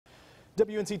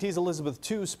WNCT's Elizabeth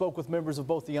Tu spoke with members of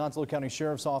both the Onslow County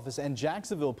Sheriff's Office and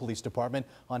Jacksonville Police Department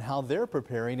on how they're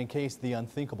preparing in case the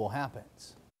unthinkable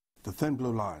happens. The thin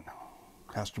blue line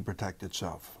has to protect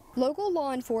itself. Local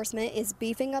law enforcement is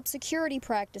beefing up security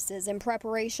practices in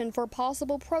preparation for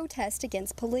possible protest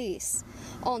against police.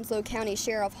 Onslow County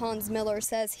Sheriff Hans Miller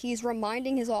says he's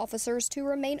reminding his officers to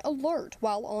remain alert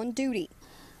while on duty.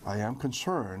 I am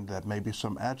concerned that maybe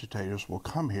some agitators will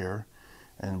come here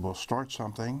and will start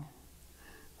something.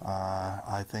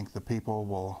 I think the people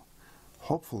will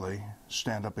hopefully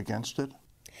stand up against it.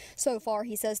 So far,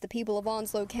 he says the people of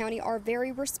Onslow County are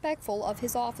very respectful of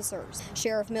his officers.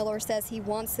 Sheriff Miller says he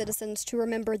wants citizens to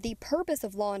remember the purpose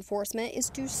of law enforcement is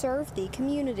to serve the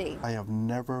community. I have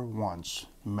never once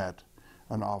met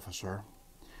an officer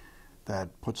that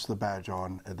puts the badge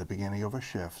on at the beginning of a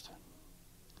shift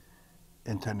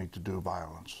intending to do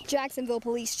violence. Jacksonville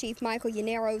Police Chief Michael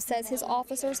Yanero says his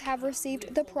officers have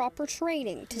received the proper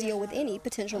training to deal with any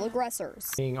potential aggressors.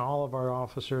 Seeing all of our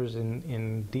officers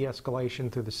in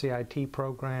de-escalation through the CIT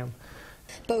program.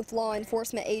 Both law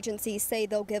enforcement agencies say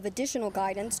they'll give additional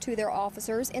guidance to their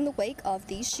officers in the wake of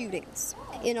these shootings.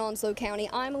 In Onslow County,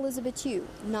 I'm Elizabeth Tu,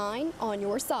 9 on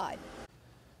your side.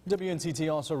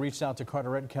 WNCT also reached out to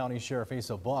Carteret County Sheriff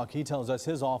Asa Buck. He tells us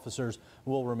his officers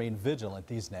will remain vigilant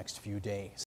these next few days.